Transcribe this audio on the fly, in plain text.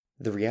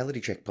The Reality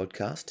Check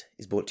podcast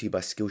is brought to you by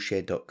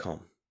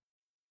Skillshare.com.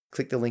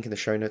 Click the link in the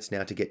show notes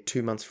now to get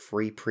 2 months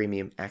free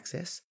premium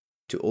access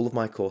to all of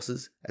my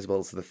courses, as well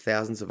as the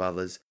thousands of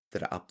others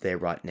that are up there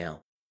right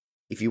now.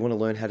 If you want to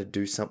learn how to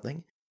do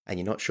something and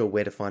you're not sure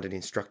where to find an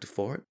instructor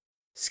for it,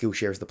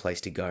 Skillshare is the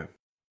place to go.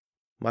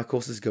 My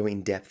courses go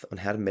in depth on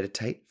how to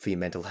meditate for your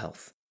mental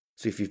health.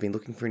 So if you've been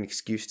looking for an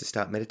excuse to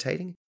start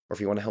meditating, or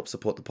if you want to help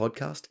support the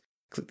podcast,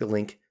 click the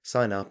link,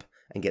 sign up,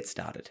 and get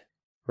started.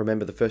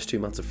 Remember, the first 2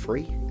 months are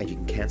free and you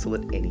can cancel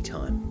at any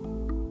time.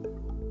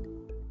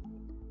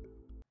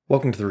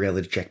 Welcome to the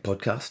Reality Check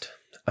podcast.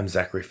 I'm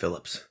Zachary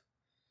Phillips.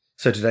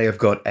 So today I've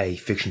got a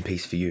fiction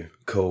piece for you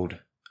called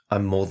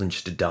I'm More Than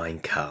Just a Dying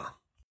Car.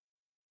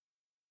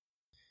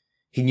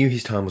 He knew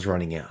his time was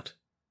running out,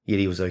 yet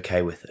he was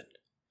okay with it.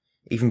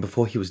 Even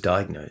before he was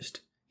diagnosed,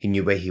 he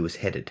knew where he was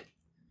headed.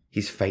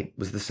 His fate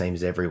was the same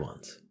as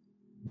everyone's.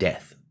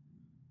 Death.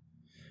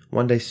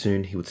 One day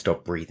soon he would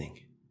stop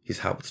breathing, his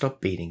heart would stop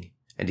beating,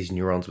 and his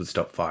neurons would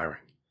stop firing.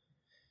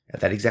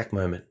 At that exact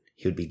moment,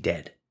 he would be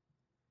dead.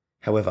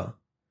 However,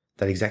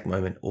 that exact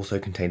moment also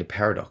contained a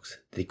paradox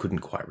that he couldn't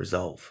quite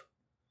resolve.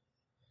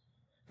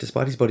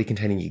 Despite his body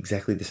containing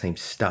exactly the same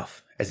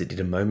stuff as it did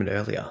a moment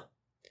earlier,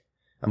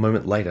 a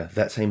moment later,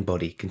 that same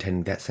body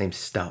containing that same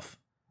stuff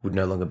would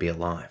no longer be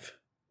alive.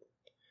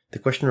 The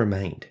question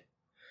remained,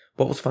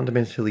 what was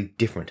fundamentally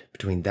different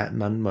between that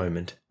one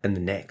moment and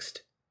the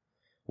next?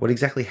 What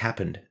exactly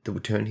happened that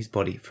would turn his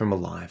body from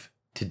alive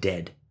to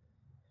dead?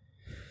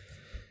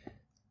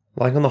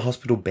 Lying on the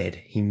hospital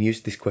bed, he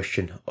mused this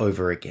question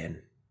over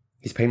again.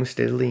 His pain was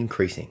steadily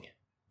increasing,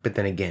 but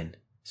then again,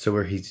 so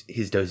were his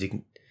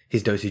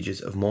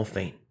dosages of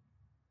morphine.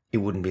 It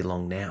wouldn't be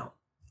long now.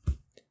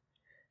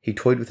 He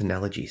toyed with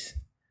analogies,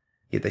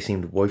 yet they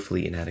seemed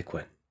woefully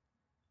inadequate.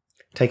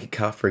 Take a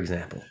car, for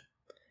example.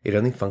 It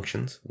only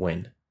functions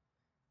when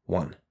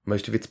 1.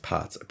 Most of its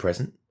parts are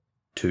present,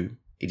 2.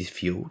 It is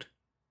fueled,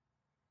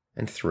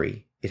 and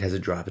 3. It has a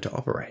driver to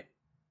operate.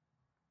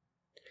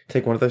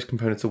 Take one of those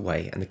components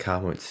away and the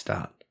car won't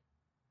start.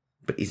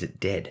 But is it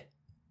dead?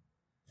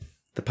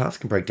 The parts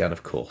can break down,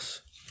 of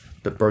course,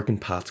 but broken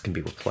parts can be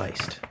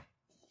replaced.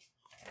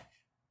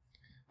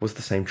 Was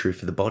the same true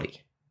for the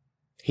body?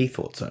 He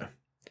thought so.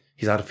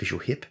 His artificial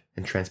hip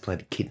and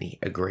transplanted kidney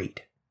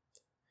agreed.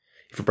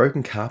 If a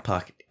broken car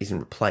part isn't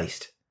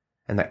replaced,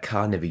 and that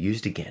car never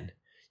used again,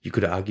 you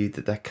could argue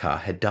that that car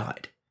had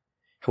died.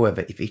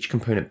 However, if each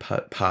component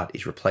part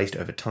is replaced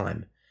over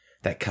time,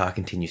 that car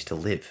continues to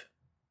live.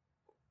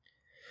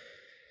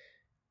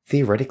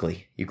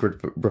 Theoretically, you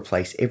could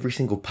replace every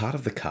single part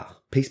of the car,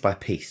 piece by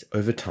piece,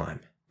 over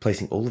time,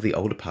 placing all of the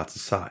older parts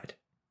aside.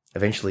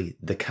 Eventually,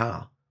 the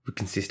car would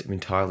consist of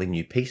entirely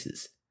new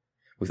pieces,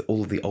 with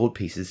all of the old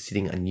pieces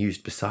sitting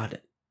unused beside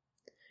it.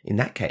 In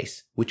that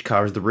case, which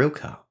car is the real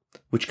car?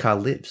 Which car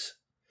lives?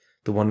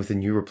 The one with the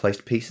new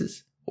replaced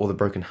pieces, or the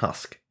broken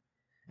husk?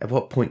 At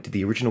what point did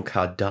the original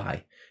car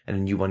die and a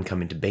new one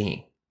come into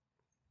being?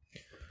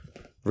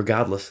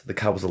 Regardless, the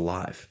car was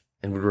alive,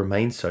 and would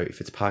remain so if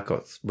its part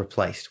got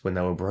replaced when they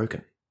were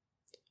broken.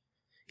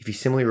 If he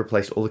similarly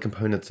replaced all the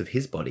components of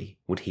his body,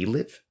 would he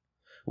live?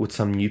 Or would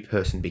some new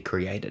person be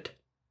created?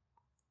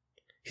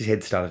 His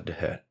head started to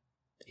hurt.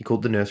 He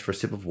called the nurse for a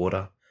sip of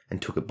water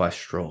and took it by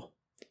straw.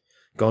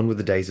 Gone were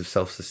the days of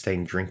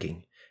self-sustained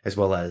drinking, as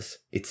well as,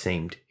 it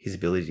seemed, his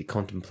ability to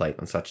contemplate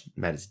on such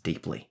matters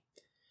deeply.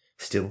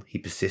 Still, he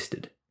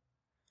persisted.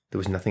 There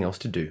was nothing else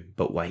to do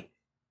but wait.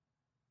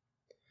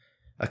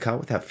 A car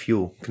without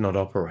fuel cannot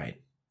operate.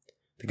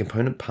 The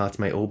component parts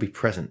may all be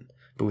present,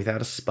 but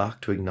without a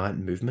spark to ignite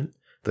movement,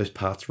 those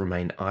parts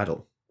remain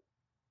idle.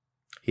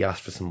 He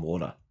asked for some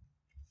water.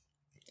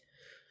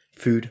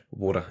 Food,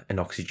 water, and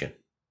oxygen.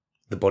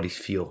 The body's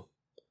fuel.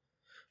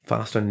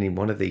 Fast on any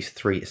one of these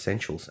 3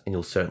 essentials and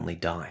you'll certainly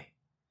die.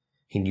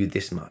 He knew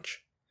this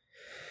much.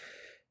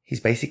 His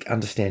basic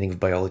understanding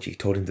of biology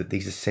taught him that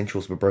these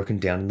essentials were broken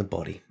down in the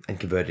body and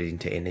converted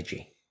into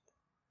energy.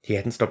 He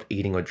hadn't stopped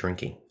eating or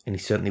drinking, and he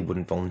certainly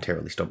wouldn't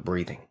voluntarily stop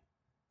breathing.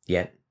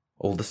 Yet,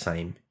 all the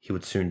same, he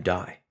would soon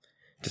die,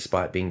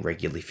 despite being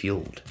regularly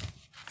fueled.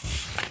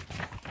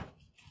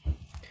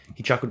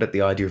 He chuckled at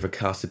the idea of a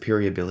car's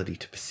superior ability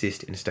to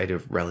persist in a state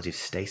of relative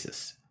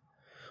stasis.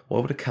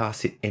 Why would a car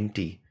sit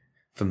empty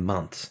for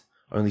months,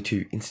 only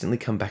to instantly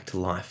come back to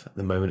life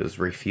the moment it was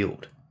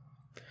refueled?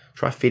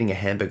 Try feeding a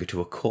hamburger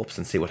to a corpse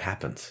and see what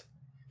happens.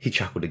 He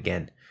chuckled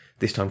again,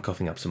 this time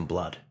coughing up some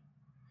blood.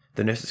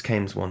 The nurses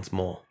came once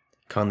more,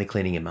 kindly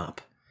cleaning him up,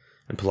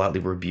 and politely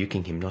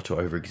rebuking him not to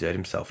overexert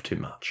himself too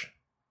much.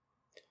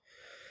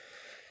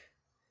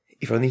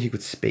 If only he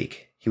could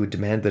speak, he would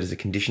demand that as a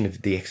condition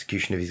of the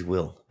execution of his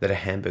will, that a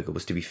hamburger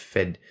was to be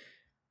fed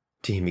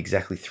to him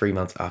exactly 3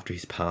 months after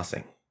his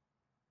passing.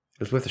 It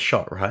was worth a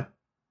shot, right?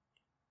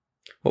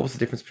 What was the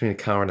difference between a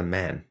car and a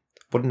man?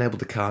 What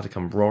enabled the car to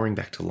come roaring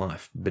back to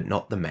life, but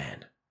not the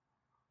man?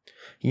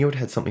 He knew it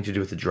had something to do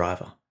with the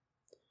driver.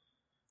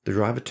 The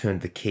driver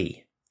turned the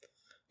key.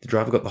 The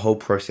driver got the whole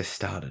process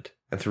started,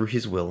 and through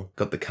his will,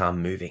 got the car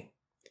moving.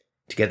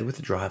 Together with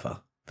the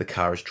driver, the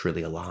car is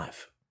truly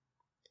alive.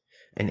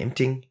 An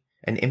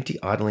empty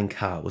idling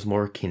car was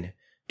more akin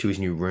to his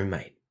new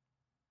roommate.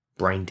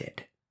 Brain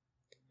dead.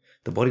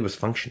 The body was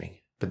functioning,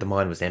 but the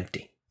mind was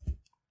empty.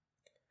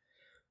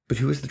 But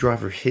who was the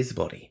driver of his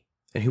body?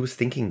 And who was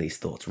thinking these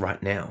thoughts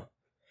right now?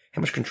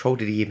 How much control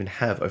did he even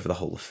have over the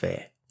whole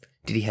affair?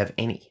 Did he have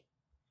any?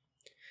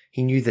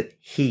 He knew that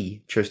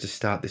he chose to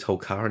start this whole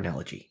car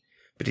analogy,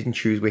 but didn't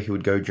choose where he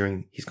would go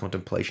during his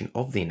contemplation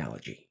of the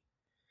analogy.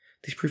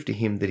 This proved to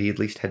him that he at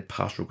least had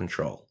partial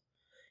control.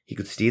 He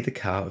could steer the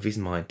car of his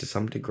mind to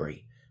some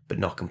degree, but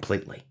not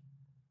completely.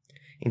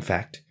 In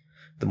fact,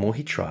 the more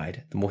he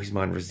tried, the more his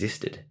mind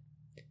resisted.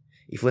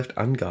 If left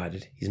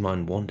unguided, his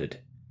mind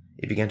wandered.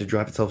 It began to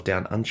drive itself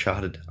down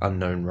uncharted,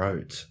 unknown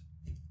roads.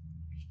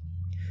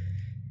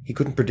 He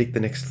couldn't predict the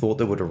next thought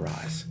that would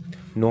arise,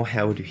 nor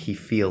how would he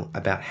feel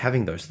about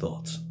having those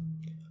thoughts.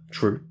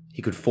 True,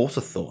 he could force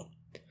a thought,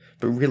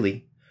 but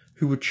really,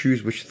 who would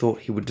choose which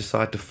thought he would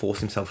decide to force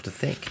himself to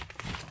think?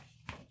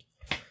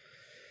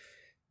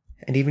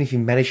 And even if he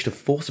managed to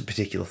force a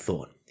particular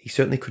thought, he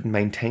certainly couldn't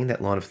maintain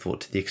that line of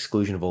thought to the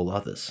exclusion of all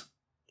others.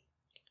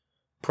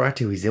 Prior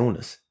to his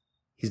illness,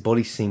 his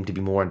body seemed to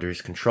be more under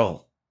his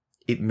control.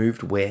 It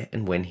moved where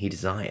and when he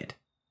desired.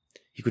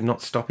 He could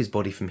not stop his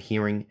body from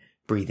hearing,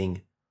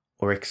 breathing,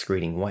 or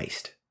excreting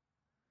waste.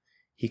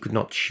 He could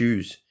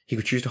choose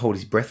to hold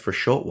his breath for a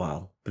short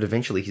while, but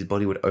eventually his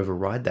body would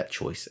override that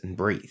choice and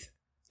breathe.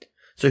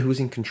 So who was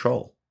in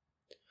control?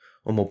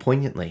 Or more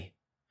poignantly,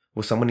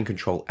 was someone in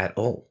control at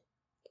all?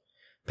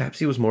 Perhaps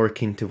he was more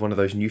akin to one of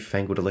those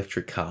newfangled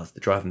electric cars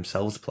that drive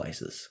themselves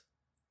places,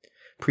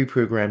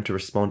 pre-programmed to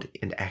respond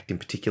and act in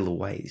particular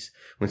ways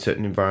when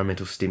certain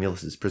environmental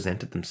stimuluses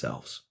presented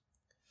themselves.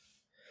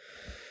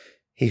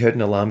 He heard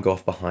an alarm go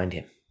off behind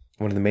him,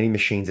 one of the many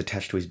machines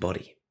attached to his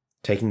body,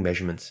 taking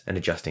measurements and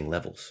adjusting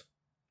levels.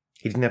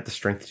 He didn't have the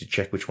strength to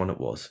check which one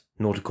it was,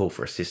 nor to call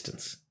for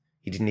assistance.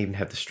 He didn't even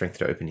have the strength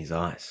to open his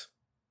eyes.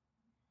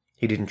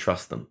 He didn't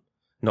trust them,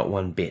 not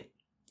one bit.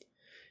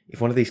 If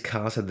one of these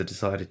cars had the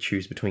desire to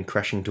choose between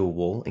crashing into a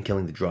wall and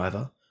killing the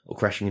driver, or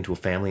crashing into a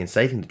family and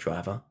saving the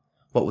driver,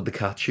 what would the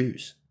car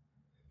choose?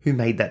 Who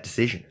made that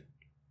decision?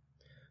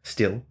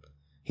 Still,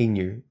 he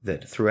knew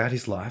that throughout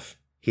his life,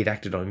 he had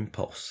acted on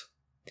impulse.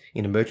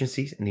 In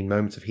emergencies and in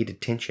moments of heated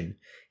tension,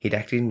 he'd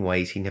acted in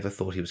ways he never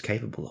thought he was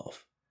capable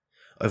of.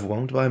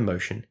 Overwhelmed by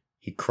emotion,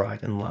 he'd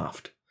cried and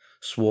laughed,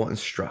 swore and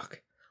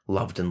struck,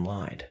 loved and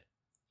lied.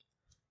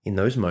 In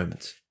those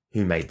moments,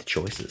 who made the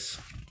choices?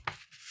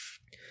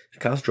 The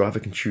car's driver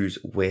can choose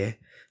where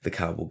the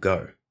car will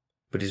go,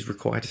 but is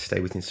required to stay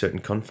within certain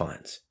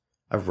confines,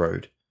 a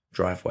road,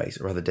 driveways,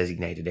 or other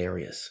designated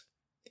areas.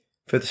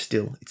 Further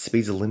still, its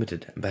speeds are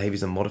limited and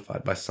behaviours are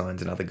modified by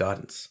signs and other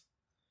guidance.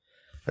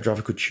 A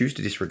driver could choose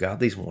to disregard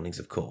these warnings,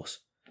 of course,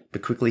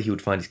 but quickly he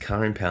would find his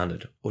car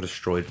impounded or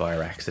destroyed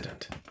via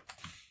accident.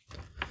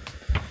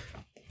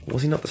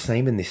 Was he not the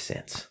same in this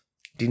sense?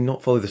 Did he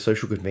not follow the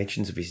social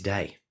conventions of his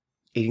day,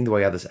 eating the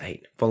way others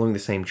ate, following the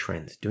same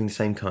trends, doing the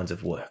same kinds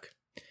of work?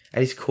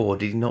 At his core,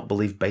 did he not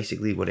believe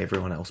basically what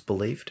everyone else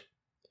believed?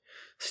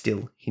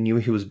 Still, he knew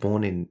he was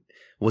born in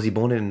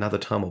another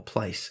time or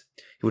place,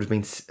 he would have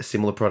been a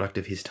similar product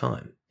of his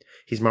time.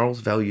 His morals,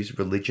 values,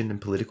 religion,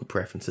 and political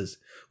preferences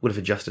would have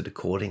adjusted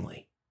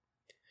accordingly.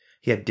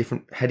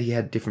 Had he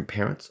had different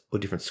parents or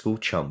different school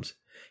chums,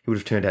 he would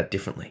have turned out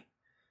differently,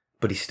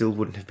 but he still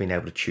wouldn't have been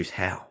able to choose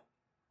how.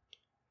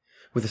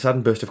 With a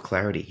sudden burst of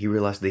clarity, he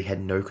realized that he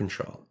had no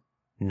control.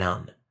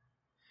 None.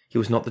 He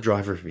was not the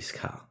driver of his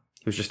car.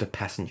 He was just a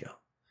passenger,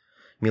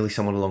 merely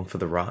someone along for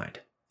the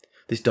ride.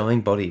 This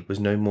dying body was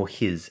no more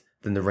his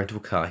than the rental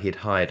car he had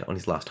hired on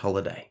his last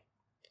holiday.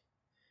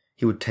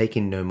 He would take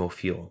in no more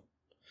fuel.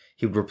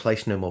 He would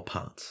replace no more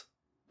parts.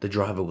 The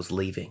driver was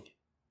leaving.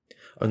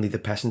 Only the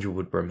passenger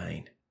would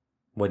remain,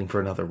 waiting for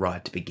another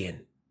ride to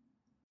begin.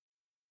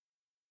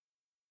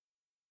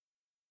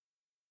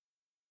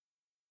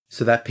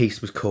 So that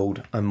piece was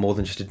called I'm More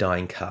Than Just a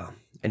Dying Car.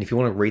 And if you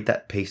want to read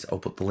that piece, I'll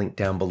put the link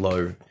down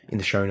below in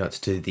the show notes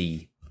to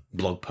the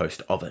blog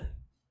post of it.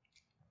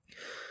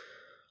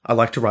 I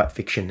like to write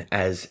fiction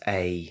as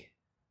a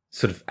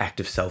sort of act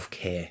of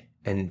self-care,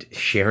 and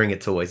sharing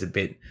it's always a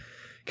bit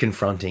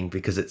confronting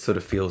because it sort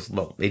of feels,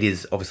 well, it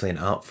is obviously an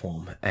art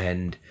form,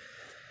 and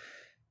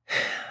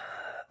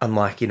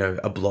unlike,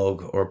 a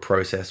blog or a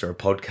process or a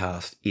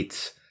podcast,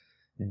 it's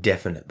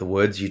definite. The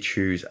words you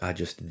choose are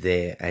just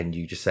there and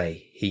you just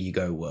say, here you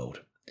go,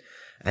 world.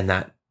 And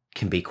that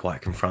can be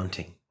quite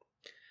confronting.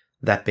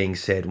 That being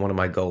said, one of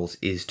my goals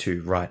is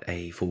to write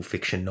a full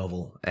fiction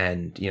novel,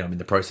 and I'm in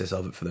the process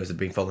of it. For those that have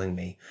been following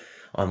me,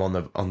 I'm on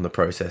the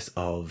process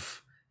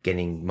of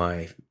getting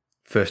my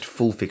first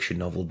full fiction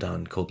novel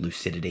done, called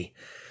Lucidity,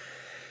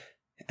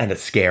 and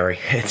it's scary.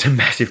 It's a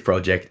massive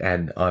project,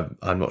 and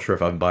I'm not sure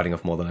if I'm biting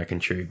off more than I can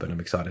chew, but I'm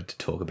excited to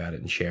talk about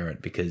it and share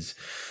it because,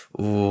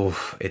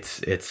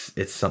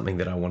 it's something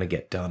that I want to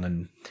get done,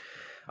 and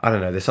I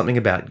don't know. There's something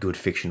about good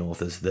fiction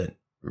authors that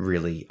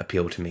really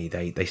appeal to me.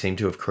 They seem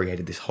to have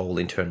created this whole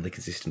internally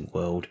consistent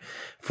world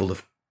full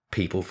of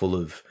people, full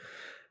of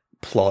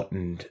plot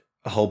and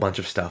a whole bunch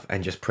of stuff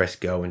and just press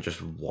go and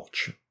just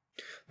watch.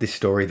 This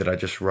story that I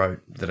just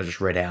wrote, that I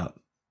just read out,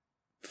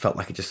 felt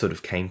like it just sort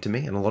of came to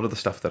me. And a lot of the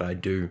stuff that I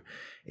do,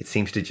 it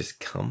seems to just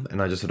come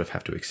and I just sort of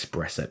have to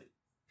express it.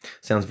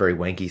 Sounds very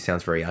wanky,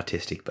 sounds very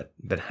artistic, but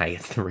hey,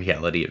 it's the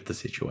reality of the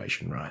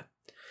situation, right?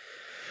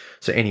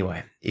 So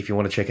anyway, if you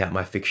want to check out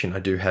my fiction, I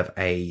do have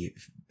a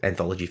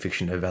anthology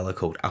fiction novella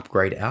called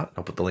Upgrade out.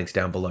 I'll put the links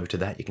down below to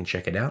that. You can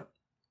check it out.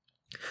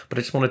 But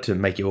I just wanted to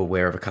make you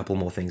aware of a couple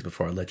more things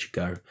before I let you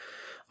go.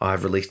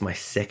 I've released my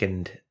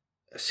second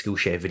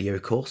Skillshare video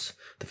course.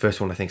 The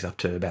first one I think is up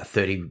to about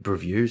 30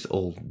 reviews,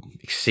 all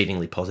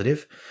exceedingly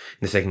positive.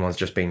 And the second one's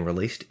just been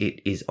released. It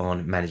is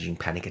on managing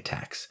panic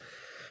attacks.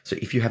 So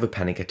if you have a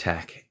panic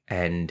attack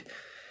and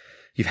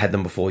you've had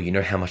them before, you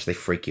know how much they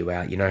freak you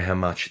out. You know how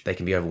much they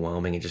can be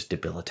overwhelming and just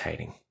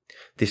debilitating.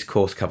 This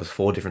course covers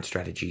 4 different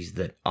strategies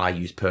that I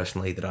use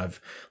personally, that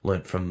I've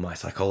learnt from my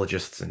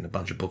psychologists and a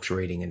bunch of books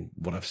reading and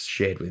what I've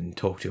shared with and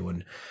talked to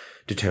and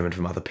determined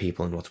from other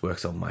people and what's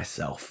works on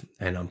myself.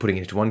 And I'm putting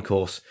it into one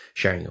course,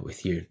 sharing it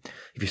with you.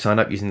 If you sign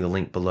up using the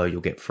link below,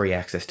 you'll get free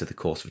access to the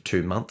course for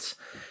 2 months.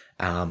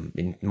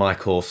 In my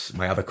course,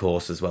 my other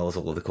course, as well as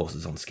all of the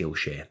courses on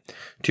Skillshare.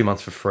 2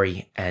 months for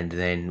free, and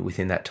then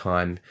within that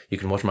time, you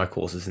can watch my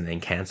courses and then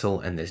cancel,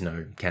 and there's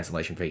no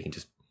cancellation fee. You can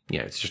just,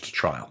 it's just a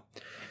trial.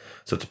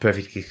 So it's a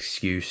perfect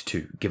excuse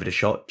to give it a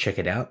shot, check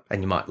it out,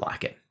 and you might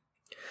like it.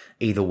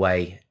 Either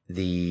way,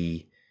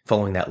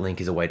 following that link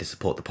is a way to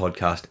support the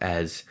podcast,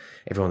 as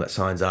everyone that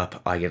signs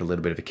up, I get a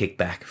little bit of a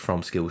kickback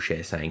from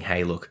Skillshare saying,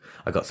 hey, look,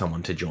 I got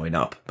someone to join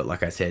up. But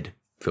like I said,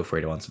 feel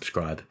free to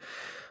unsubscribe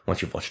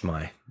once you've watched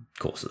my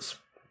courses.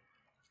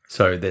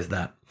 So there's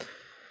that.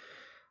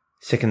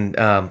 Second,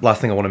 last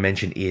thing I want to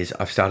mention is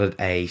I've started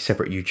a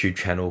separate YouTube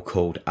channel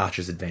called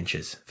Archer's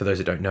Adventures. For those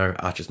that don't know,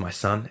 Archer's my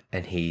son,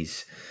 and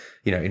he's,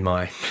 in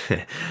my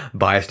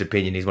biased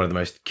opinion, he's one of the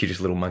most cutest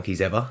little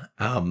monkeys ever.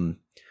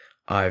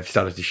 I've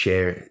started to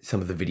share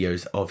some of the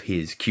videos of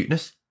his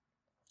cuteness,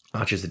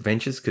 Archer's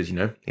Adventures, because,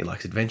 he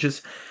likes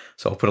adventures.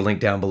 So I'll put a link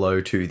down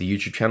below to the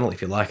YouTube channel.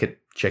 If you like it,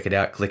 check it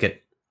out, click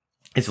it.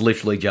 It's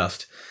literally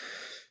just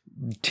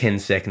 10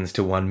 seconds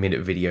to 1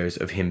 minute videos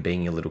of him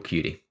being a little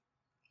cutie.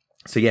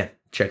 So yeah,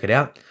 check it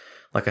out.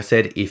 Like I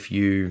said, if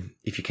you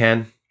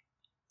can,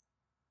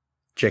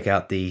 check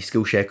out the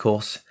Skillshare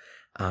course.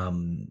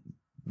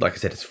 Like I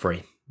said, it's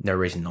free. No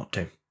reason not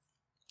to.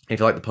 If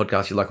you like the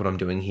podcast, you like what I'm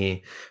doing here,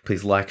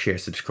 please like, share,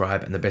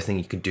 subscribe, and the best thing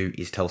you can do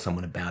is tell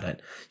someone about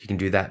it. You can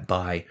do that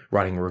by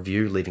writing a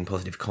review, leaving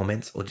positive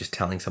comments, or just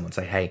telling someone,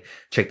 say, hey,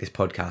 check this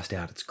podcast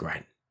out, it's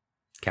great.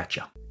 Catch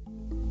ya.